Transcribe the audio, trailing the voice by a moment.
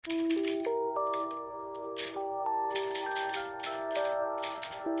Welcome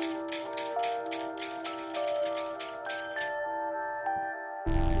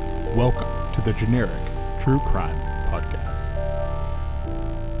to the Generic True Crime Podcast.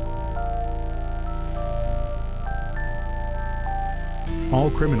 All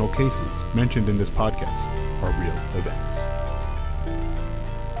criminal cases mentioned in this podcast are real events.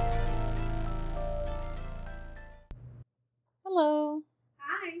 Hello,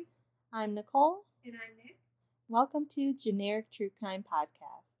 Hi, I'm Nicole. and I'm Nick. Welcome to Generic True Crime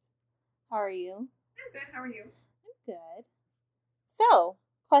Podcast. How are you? I'm good. How are you? I'm good. So,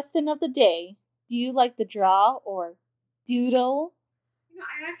 question of the day. Do you like the draw or doodle?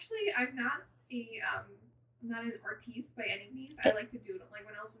 I'm not I'm not an artiste by any means. I like to doodle. Like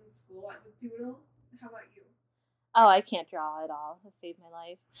when I was in school, I would doodle. How about you? Oh, I can't draw at all. It saved my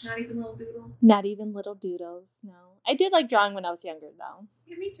life. Not even little doodles? Not even little doodles, no. I did like drawing when I was younger, though.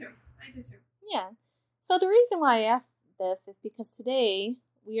 Yeah, me too. I did too. Yeah. So the reason why I asked this is because today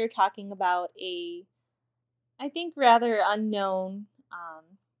we are talking about a, I think, rather unknown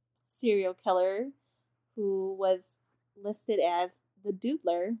serial killer who was listed as the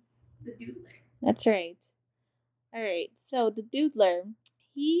Doodler. The Doodler. That's right. All right. So the Doodler,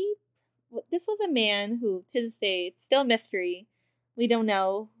 this was a man who, to this day, it's still a mystery. We don't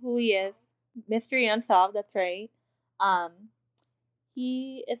know who he is. Mystery unsolved. That's right.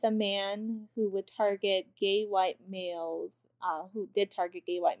 He is a man who would target gay white males, who did target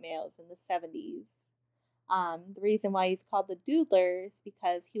gay white males in the 70s. The reason why he's called the Doodler is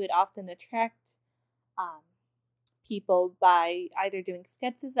because he would often attract people by either doing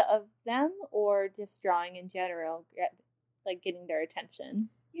sketches of them or just drawing in general, like getting their attention.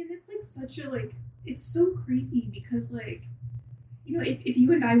 Yeah, that's like such a it's so creepy because if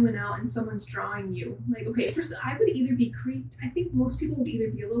you and I went out and someone's drawing you, first I would either be creeped. I think most people would either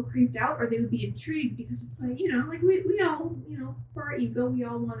be a little creeped out or they would be intrigued because it's we all, for our ego, we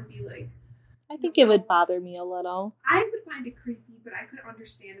all want to be like. I think it would bother me a little. I would find it creepy, but I could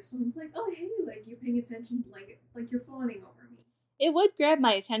understand if someone's like, "Oh, hey, you're paying attention, like you're fawning over me." It would grab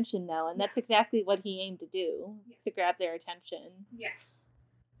my attention, though, and that's exactly what he aimed to do, Yes. to grab their attention. Yes.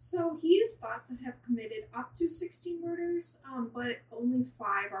 So he is thought to have committed up to 16 murders, but only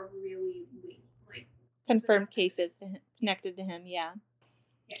 5 are really linked, Confirmed cases connected to him, yeah.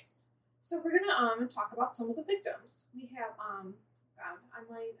 Yes. So we're gonna talk about some of the victims. We have I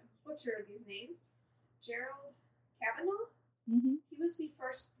might butcher these names. Gerald Kavanaugh. Mm-hmm. He was the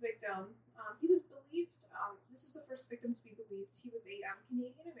first victim. He was believed. This is the first victim to be believed. He was a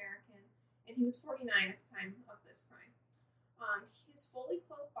Canadian American, and he was 49 at the time of this crime. His fully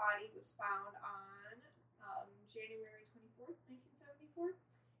clothed body was found on January 24th, 1974,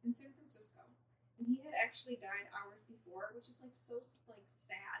 in San Francisco, and he had actually died hours before, which is so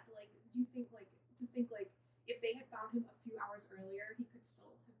sad. Do you think if they had found him a few hours earlier, he could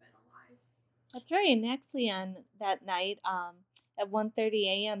still have been alive? That's right, and actually on that night, at 1:30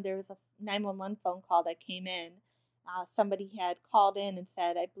 a.m., there was a 911 phone call that came in. Somebody had called in and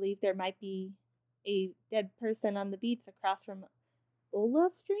said, I believe there might be a dead person on the beach across from Ola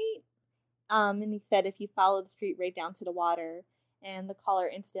Street. And he said, if you follow the street right down to the water, and the caller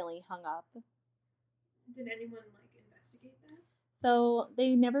instantly hung up. Did anyone investigate that? So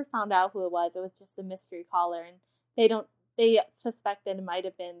they never found out who it was. It was just a mystery caller, and they suspect that it might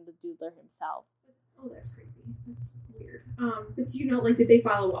have been the Doodler himself. Oh, that's creepy. That's weird. But do you know, did they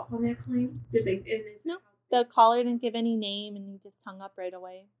follow up on that claim? Did they? No, the caller didn't give any name, and he just hung up right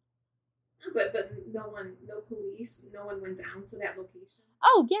away. But no police, no one went down to that location.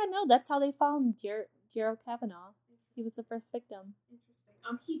 Oh yeah, no, that's how they found Gerald Kavanaugh. He was the first victim. Interesting.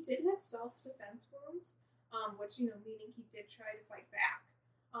 He did have self-defense wounds, which meaning he did try to fight back.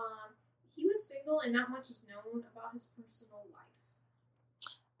 He was single, and not much is known about his personal life.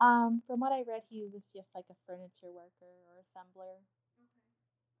 From what I read, he was just like a furniture worker or assembler.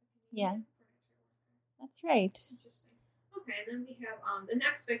 Okay. Yeah. That's right. Interesting. Okay, and then we have the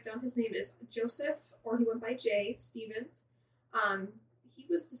next victim. His name is Joseph, or he went by Jay Stevens. He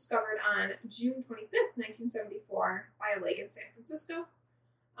was discovered on June 25th, 1974, by a lake in San Francisco.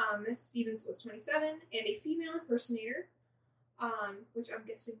 Stevens was 27 and a female impersonator, which I'm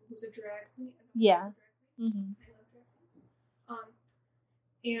guessing was a drag queen. Yeah. Mm-hmm. I love drag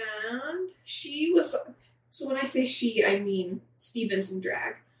queens. And she was, so when I say she, I mean Stevens in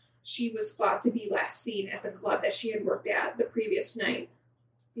drag. She was thought to be last seen at the club that she had worked at the previous night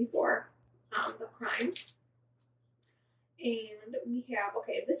before the crime. And we have,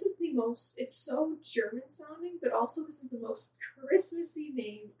 this is the most, it's so German sounding, but also this is the most Christmassy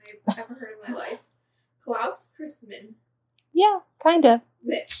name I've ever heard in my life. Klaus Christmann. Yeah, kind of.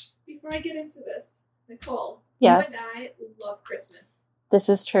 Which, before I get into this, Nicole, Yes. you and I love Christmas. This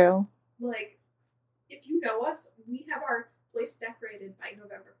is true. Like, if you know us, we have our place decorated by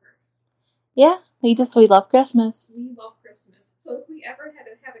November 1st. Yeah, we love Christmas. We love Christmas. So if we ever had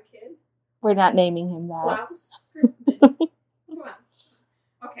to have a kid, we're not naming him that. Klaus Christmas. Come on.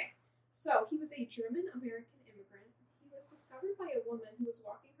 Okay. So he was a German-American immigrant. He was discovered by a woman who was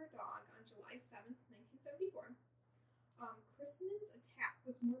walking her dog on July 7th, 1974. Christman's attack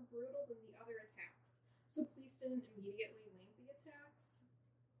was more brutal than the other attacks, so police didn't immediately link the attacks.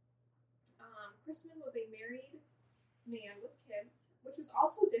 Christman was a married man with kids, which was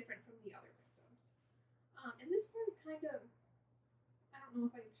also different from the other victims. And this part kind of, I don't know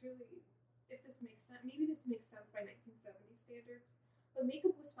if this makes sense. Maybe this makes sense by 1970 standards. But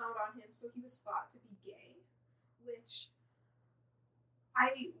makeup was found on him, so he was thought to be gay, which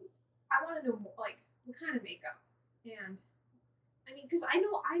I want to know more, like, what kind of makeup. And I mean, because I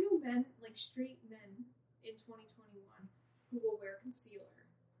know men, like straight men in 2021 who will wear concealer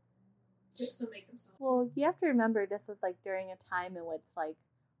just to make themselves. Well, you have to remember this was like during a time in which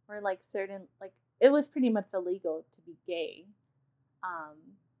it was pretty much illegal to be gay.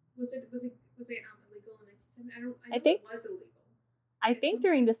 Was it illegal in 1970? I think it was illegal. I think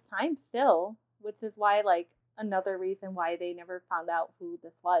during this time still, which is why another reason why they never found out who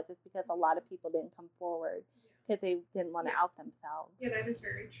this was is because a lot of people didn't come forward because they didn't want to out themselves. Yeah, that is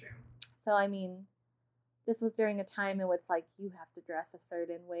very true. So I mean, this was during a time in which you have to dress a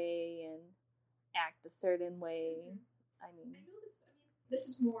certain way and act a certain way. Mm-hmm. I know this. This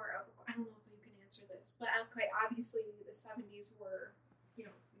is more of I don't know if you can answer this, but obviously the 70s were,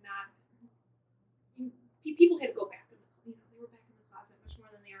 not. People had to go back they were back in the closet much more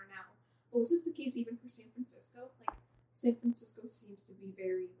than they are now. But was this the case even for San Francisco? San Francisco seems to be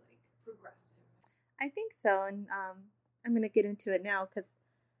very progressive. I think so, and I'm going to get into it now because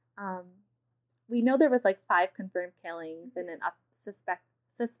we know there was 5 confirmed killings and then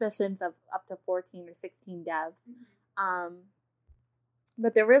suspicions of up to 14 or 16 deaths. Mm-hmm.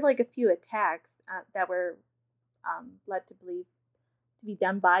 But there were a few attacks that were led to believe to be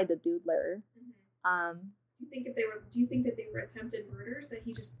done by the Doodler. Mm-hmm. Do you think that they were attempted murders that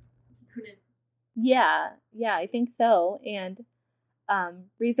he couldn't? Yeah, I think so. And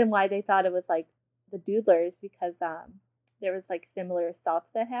reason why they thought it was the Doodler is because there was similar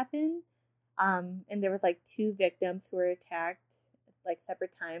assaults that happened. And there was 2 victims who were attacked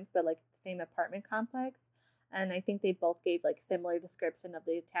separate times, but the same apartment complex. And I think they both gave similar description of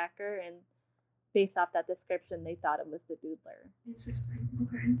the attacker, and based off that description, they thought it was the Doodler. Interesting.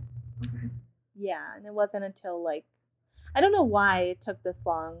 Okay. Yeah, and it wasn't until I don't know why it took this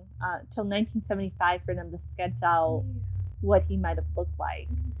long, till 1975 for them to sketch out what he might have looked like.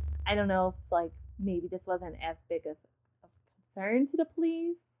 Mm-hmm. I don't know if maybe this wasn't as big of concern to the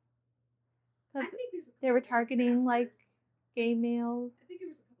police. I think they were targeting gay males. I think there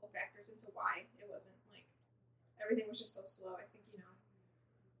was a couple factors into why it wasn't everything was just so slow. I think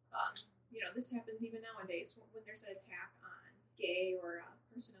this happens even nowadays when there's an attack on gay or a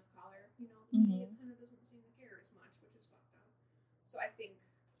person of color. The media kind of doesn't seem to care as much, which is fucked up. So I think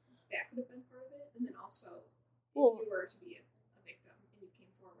that could have been part of it, and then also if you were to be a victim and you came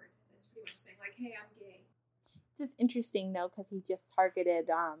forward, it's pretty much saying hey, I'm gay. It's just interesting though because he just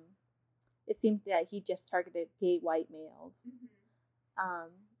targeted. It seemed that he just targeted gay white males.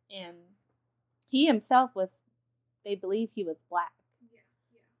 Mm-hmm. And he himself they believe he was black.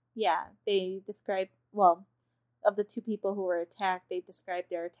 Yeah, they described, of the 2 people who were attacked, they described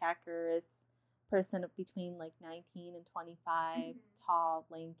their attacker as a person of between 19 and 25, tall,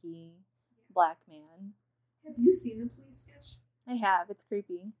 lanky, black man. Have you seen the police sketch? I have. It's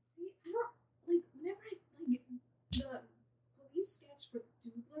creepy. See, I don't, whenever the police sketch for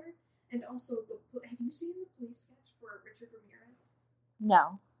Doodler, and also have you seen the police sketch for Richard Ramirez?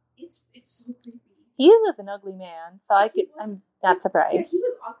 No. It's so creepy. He was an ugly man, so I'm not surprised. Yeah, he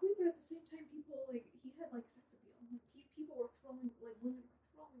was ugly, but at the same time, people he had sex appeal. People were throwing women were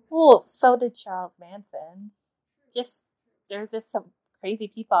throwing. Well, so did Charles Manson. There's just some crazy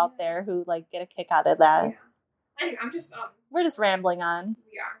people out there who get a kick out of that. Yeah. Anyway, we're just rambling on.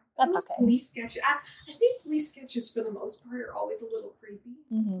 We are. That's okay. Police sketches. I think police sketches for the most part are always a little creepy.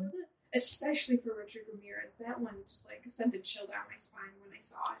 Mm-hmm. Especially for Richard Ramirez. That one just sent a chill down my spine when I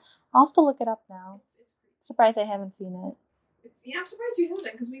saw it. I'll have to look it up now. It's creepy. Surprised I haven't seen it. I'm surprised you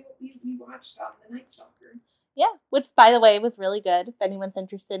haven't because we watched The Night Stalker. Yeah, which by the way was really good. If anyone's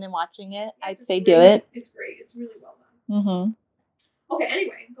interested in watching it, Yeah, I'd say do it. It's great. It's really well done. Mm-hmm. Okay.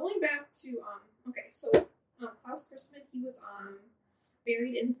 Anyway, going back to so Klaus Christman, he was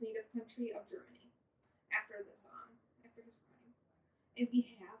buried in his native country of Germany after his And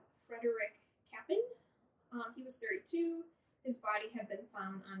we have Frederick Kappen. He was 32. His body had been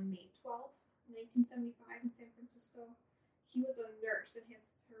found on May 12th, 1975 in San Francisco. He was a nurse and had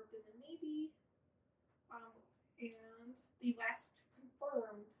served in the Navy. And the last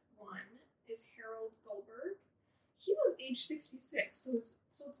confirmed one is Harold Goldberg. He was age 66, so it's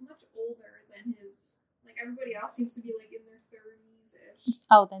much older than his, like, everybody else seems to be, like, in their 30s-ish.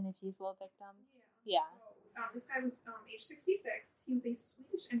 Oh, than his usual victim. Yeah. So, this guy was age 66. He was a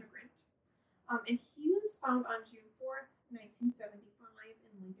Swedish immigrant. And he was found on June 4th, 1975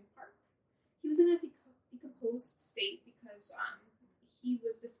 in Lincoln Park. He was in a decomposed state because he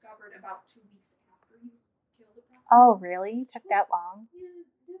was discovered about 2 weeks after he was killed. Oh, really? Took that long? Yeah,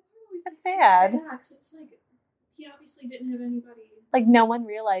 that part always That's makes sad. me sad, 'cause it's like, he obviously didn't have anybody. Like, no one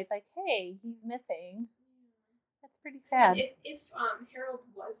realized, like, hey, he's missing. That's pretty sad. If Harold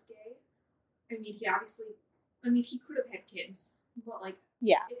was gay, I mean, he could have had kids, but, like,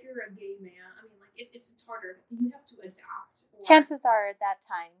 yeah. if you're a gay man, I mean, like, it's harder. You have to adopt. Chances are, at that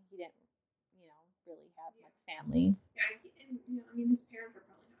time, he didn't, really have much family. Yeah, and, I mean, his parents are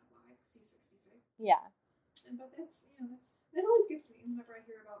probably not alive because he's 66. Yeah. But that always gets me whenever I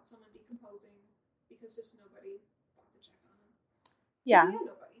hear about someone decomposing because just nobody thought to check on them. Yeah. He had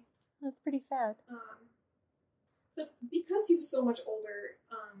nobody. That's pretty sad. But because he was so much older,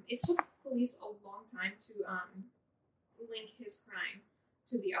 it took police a long time to link his crime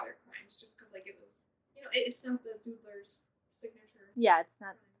to the other crimes, just because, like, it was, it's not the Doodler's signature. Yeah, it's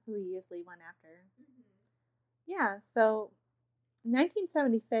not who he usually went after. Mm-hmm. Yeah, so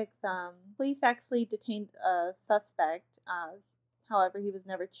 1976, police actually detained a suspect. However, he was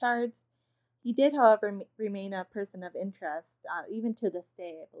never charged. He did, however, remain a person of interest, even to this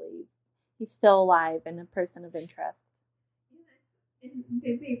day, I believe. He's still alive and a person of interest. Yeah,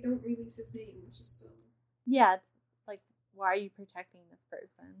 and they don't release his name, which is so... Yeah, it's like, why are you protecting this person?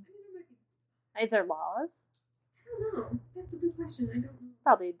 I mean, there might be... Is there laws? I don't know. That's a good question. I don't know.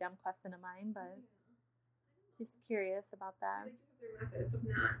 Probably a dumb question of mine, but just curious about that. They do have their methods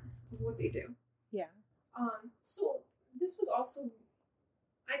of what they do. Yeah. So this was also,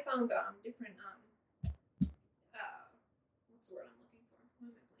 I found different what's the word I'm looking for? Why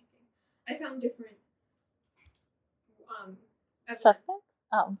am I blanking? I found different suspects.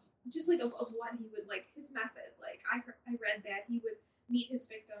 Oh. Just like of what he would, like, his method. Like, I read that he would meet his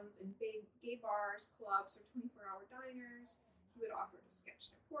victims in gay bars, clubs, or 24-hour diners. He would offer to sketch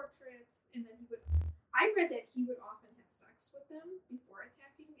their portraits, and then I read that he would often have sex with them before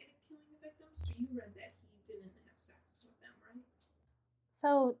attacking and killing the victims, but you read that he didn't have sex with them, right?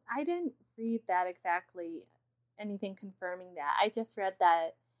 So I didn't read that exactly, anything confirming that. I just read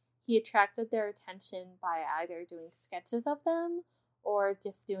that he attracted their attention by either doing sketches of them or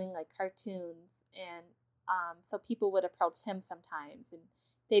just doing, like, cartoons, and so people would approach him sometimes, and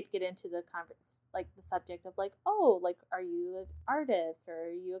they'd get into the subject of, like, oh, like, are you an artist, or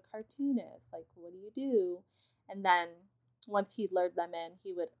are you a cartoonist? Like, what do you do? And then once he lured them in,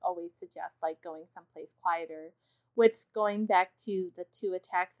 he would always suggest, like, going someplace quieter, which, going back to the 2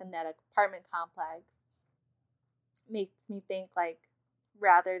 attacks in that apartment complex, makes me think, like,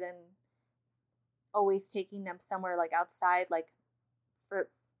 rather than always taking them somewhere, like, outside, like, for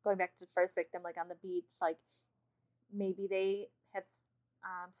going back to the first victim, like, on the beach, like, maybe they had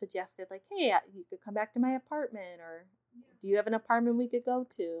suggested, like, hey, you could come back to my apartment, or do you have an apartment we could go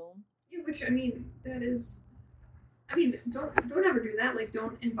to? Yeah, which, I mean, that is, I mean, don't ever do that. Like,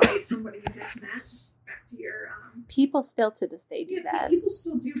 don't invite somebody you just met back to your, People still to this day do that. People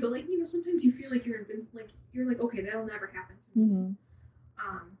still do, but, like, sometimes you feel like you're like, okay, that'll never happen to me.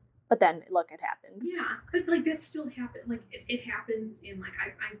 Mm-hmm. But then, look, it happens. Yeah, but, like, that still happens. Like, it happens in, like,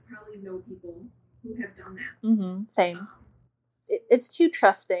 I probably know people who have done that. Mm-hmm. Same. It's too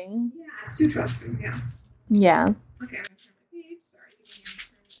trusting. Yeah, it's too trusting, yeah. Yeah. Okay, I'm going to turn my page. Sorry, give me a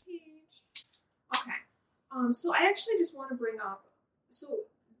turn the page. Okay. So I actually just want to bring up, so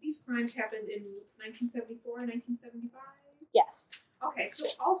these crimes happened in 1974 and 1975? Yes. Okay, so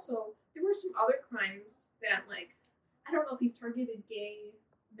also, there were some other crimes that, like, I don't know if these targeted gay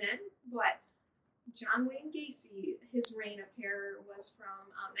men, but John Wayne Gacy, his reign of terror was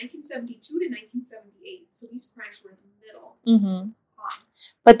from 1972 to 1978. So these crimes were in the middle. Mm-hmm.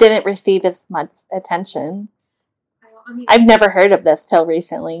 But didn't receive as much attention. I mean, I've never heard of this till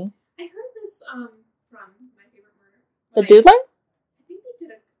recently. I heard this from My Favorite Murder. The Doodler? I think they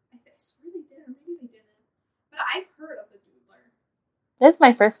did I swear they did, or maybe they didn't. But I've heard of the Doodler. This is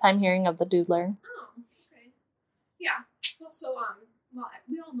my first time hearing of the Doodler. Oh, okay. Yeah. Well, so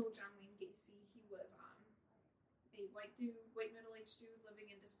we all know John Wayne Gacy. He was a white middle-aged dude living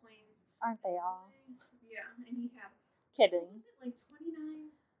in Des Plaines. Aren't they all? Yeah, and he had Kidding. Was it like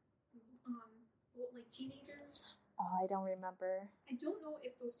 29 like teenagers? Oh, I don't remember. I don't know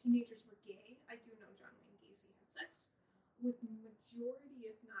if those teenagers were gay. I do know John Wayne Gacy had sex with majority,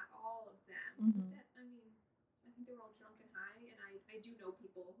 if not all of them. Mm-hmm. But I think they were all drunk and high, and I do know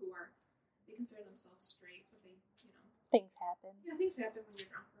people who they consider themselves straight, but they, things happen. Yeah, things happen when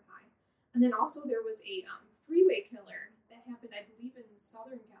you're drunk or high. And then also there was a freeway killer that happened, I believe, in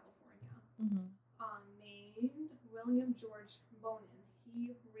Southern California, named William George Bonin.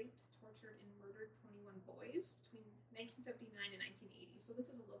 He raped, tortured, and murdered 21 boys between 1979 and 1980. So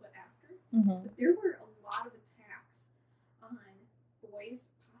this is a little bit after. Mm-hmm. But there were a lot of attacks on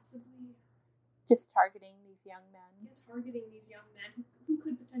boys, possibly just targeting these young men. Yeah, targeting these young men who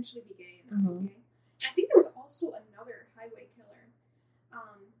could potentially be gay and not Mm-hmm. be gay. I think there was also another highway killer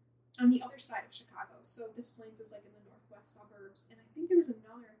on the other side of Chicago. So Des Plaines is like in the northwest suburbs, and I think there was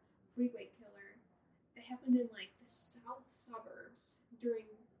another freeway killer that happened in like the south suburbs during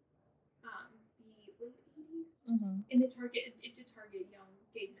the late 80s, Mm-hmm. and it did target young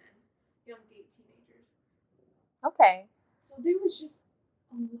gay men, young gay teenagers. Okay. So there was just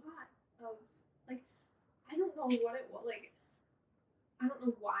a lot of like, I don't know what it was like. I don't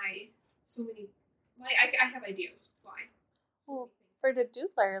know why so many. Like I have ideas why. Well, for the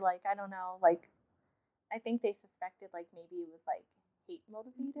Doodler, like, I don't know, like, I think they suspected, like, maybe it was, like, hate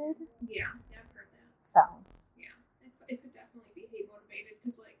motivated. Yeah, I've heard that. So. Yeah, it could definitely be hate motivated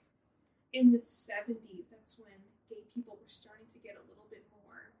because, like, in the 70s, that's when gay people were starting to get a little bit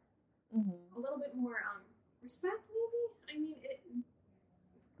more respect, maybe? I mean,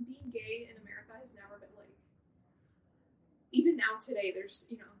 being gay in America has never been, like, even now today, there's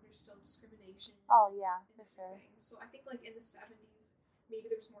still discrimination. Oh, yeah, for sure. So I think, like, in the 70s, maybe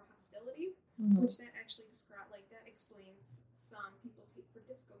there was more hostility, Mm-hmm. which that actually that explains some people's hate for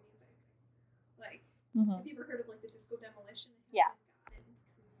disco music. Like, Mm-hmm. have you ever heard of, like, the disco demolition? Yeah.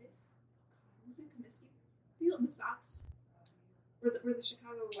 Was it Comiskey? Field in the Sox, where the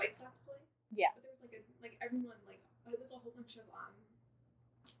Chicago White Sox play. Yeah. But there was everyone it was a whole bunch of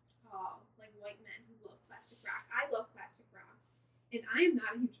like white men who love classic rock. I love classic rock, and I am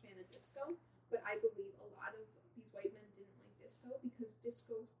not a huge fan of disco, but I believe a lot of these white men didn't like disco because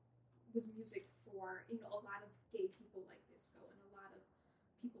disco was music for a lot of gay people like disco, and a lot of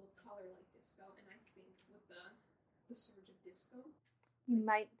people of color like disco. And I think with the surge of disco,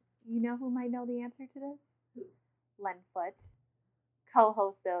 You know who might know the answer to this? Who? Len Foote,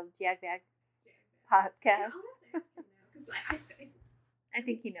 co-host of Jagbag's podcast. Yeah, I'll have to ask him now because I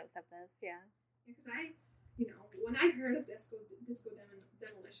think he knows of this. Yeah. Because when I heard of disco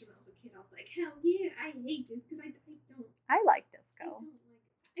demolition when I was a kid, I was like, hell yeah, I hate this because I don't. I like disco.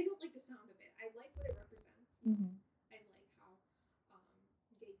 I don't like the sound of it. I like what it represents. Mm-hmm. I like how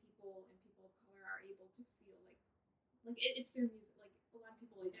gay people and people of color are able to feel like it's their music. Like a lot of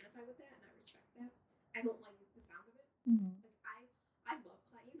people identify with that, and I respect that. I don't like the sound of it. Mm-hmm. Like I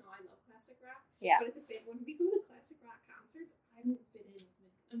love classic rock. Yeah. But at the same, when we go to classic rock concerts, I don't fit in.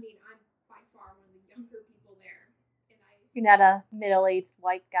 I mean, I'm by far one of the younger people there, and You're not a middle-aged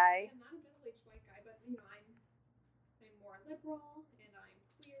white guy. I'm not a middle-aged white guy, but I'm more liberal and I'm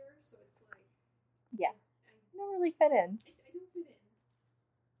queer, so it's like Yeah. You don't really fit in. I don't fit in.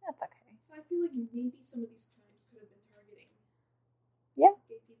 That's okay. So I feel like maybe some of these crimes could have been targeting Yeah.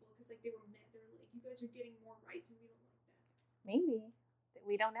 gay people because like they were mad. They were like, you guys are getting more rights, and we don't like that. Maybe.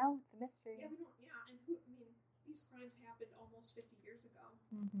 We don't know. It's a mystery. Yeah, we don't. Yeah, and these crimes happened almost 50 years ago.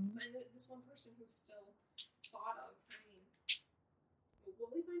 Mm-hmm. So, and this one person who's still thought of. Will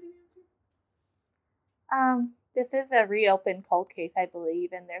we find an answer? This is a reopened cold case, I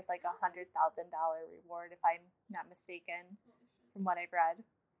believe, and there's like $100,000 reward, if I'm not mistaken, from what I've read.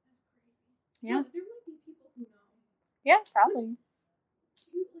 That's crazy. Yeah. There might be people who know. Yeah, probably.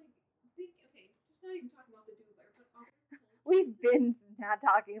 Just not even talking about the Doodler, but We've been not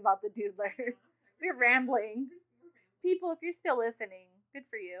talking about the Doodler. We're rambling. People, if you're still listening, good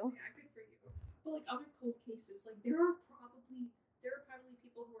for you. Yeah, good for you. But like other cold cases, like there are probably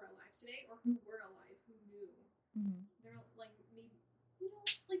people who are alive today or who were alive who knew. Mm-hmm. They're like maybe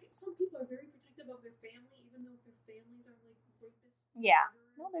like some people are very protective of their family, even though their families are like rapists. Yeah.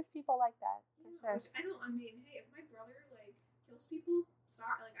 No, there's people like that. Yeah, For sure. which hey, if my brother like kills people,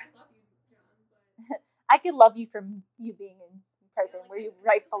 sorry, like I love you, John, but I could love you from you being in prison where you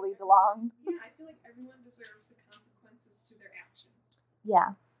rightfully belong. Yeah, I feel like everyone deserves the consequences to their actions.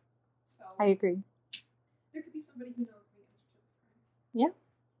 Yeah. So I agree. there could be somebody who knows the answer to this crime. Yeah.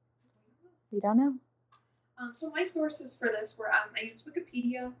 We don't know. So my sources for this were I used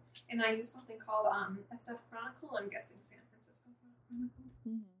Wikipedia and I used something called SF Chronicle. I'm guessing San Francisco Chronicle.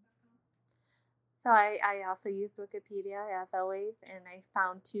 Mm-hmm. So I also used Wikipedia, as always, and I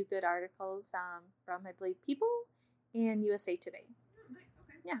found 2 good articles from, I believe, People and USA Today. Oh, nice.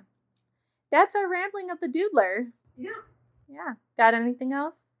 Okay. Yeah. That's our rambling of the Doodler. Yeah. Yeah. Got anything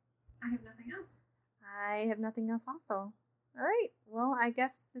else? I have nothing else. I have nothing else also. All right. Well, I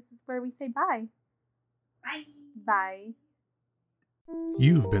guess this is where we say bye. Bye. Bye.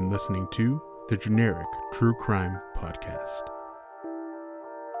 You've been listening to the Generic True Crime Podcast.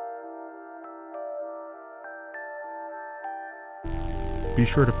 Be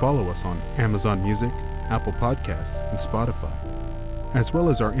sure to follow us on Amazon Music, Apple Podcasts, and Spotify, as well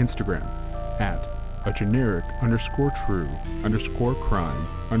as our Instagram at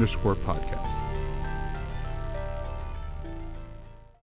 @a_generic_true_crime_podcast.